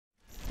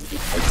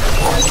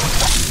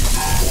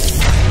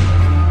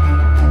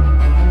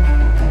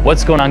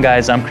What's going on,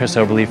 guys? I'm Chris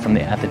Overly from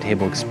the At the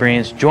Table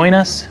Experience. Join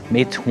us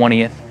May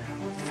 20th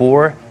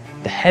for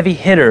the heavy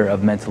hitter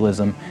of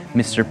mentalism,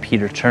 Mr.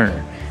 Peter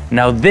Turner.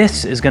 Now,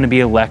 this is going to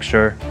be a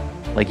lecture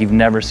like you've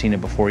never seen it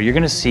before. You're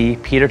going to see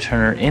Peter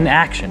Turner in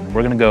action.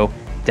 We're going to go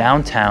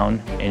downtown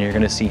and you're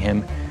going to see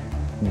him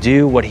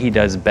do what he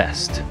does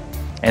best.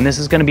 And this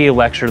is going to be a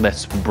lecture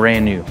that's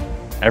brand new.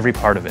 Every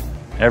part of it,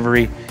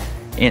 every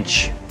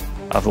inch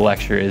of the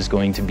lecture is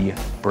going to be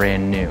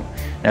brand new.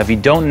 Now, if you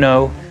don't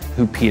know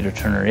who Peter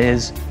Turner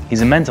is,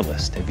 he's a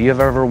mentalist. If you have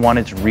ever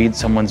wanted to read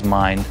someone's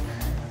mind,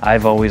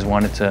 I've always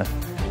wanted to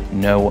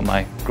know what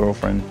my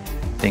girlfriend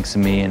thinks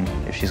of me and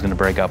if she's going to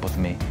break up with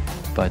me.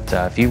 But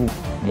if you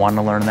want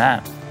to learn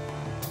that,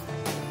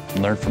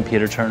 learn from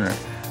Peter Turner.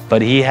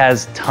 But he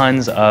has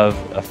tons of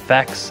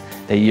effects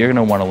that you're going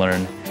to want to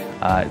learn.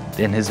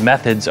 And his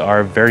methods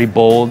are very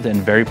bold and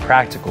very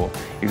practical.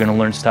 You're going to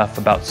learn stuff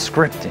about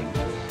scripting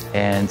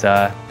and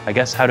I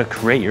guess how to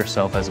create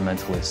yourself as a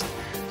mentalist.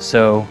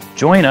 So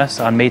join us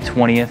on May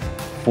 20th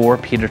for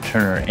Peter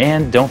Turner.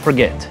 And don't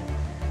forget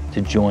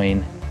to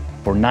join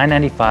for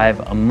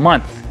 $9.95 a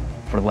month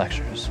for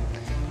lectures.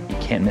 You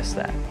can't miss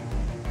that.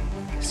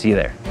 See you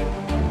there.